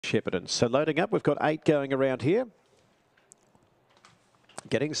Shepparton. So loading up, we've got 8 going around here.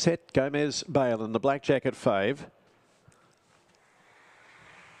 Getting set, Gomez Bale in the black jacket fave.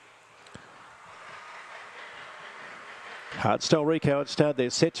 Hardstyle Rico at start. They're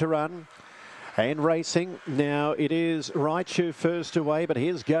set to run. And racing. Now it is Raichu first away, but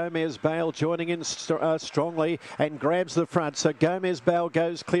here's Gomez Bale joining in strongly and grabs the front. So Gomez Bale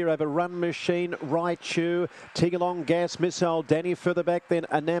goes clear over Run Machine, Raichu, Tigalong Gas, Missile, Danny further back, then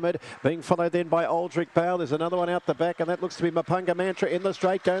Enamoured, being followed then by Aldrich Bale. There's another one out the back, and that looks to be Mapunga Mantra in the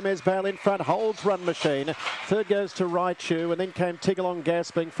straight. Gomez Bale in front, holds Run Machine. Third goes to Raichu, and then came Tigalong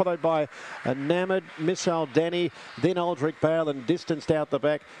Gas, being followed by Enamoured, Missile, Danny, then Aldrich Bale, and distanced out the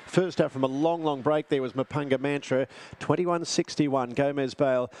back. First up from a long break there was Mapunga Mantra. 21.61. Gomez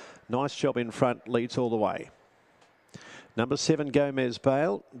Bale, nice job in front, leads all the way. Number 7, Gomez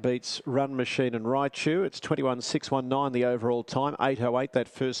Bale, beats Run Machine and Raichu. It's 21.619 the overall time. 8.08 that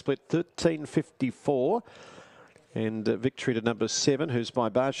first split. 13.54. And victory to number 7, who's by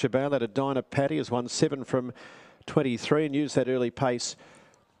Barsha Bale. At a Dinah Patty has won 7 from 23 and used that early pace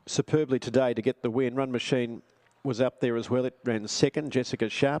superbly today to get the win. Run Machine was up there as well. It ran second. Jessica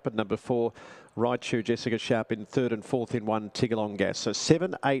Sharp at number 4. Raichu, Jessica Sharp in third, and fourth in 1, Tigalong Gas. So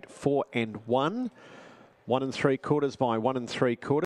 7, 8, 4 and 1. 1 3/4 by 1 3/4.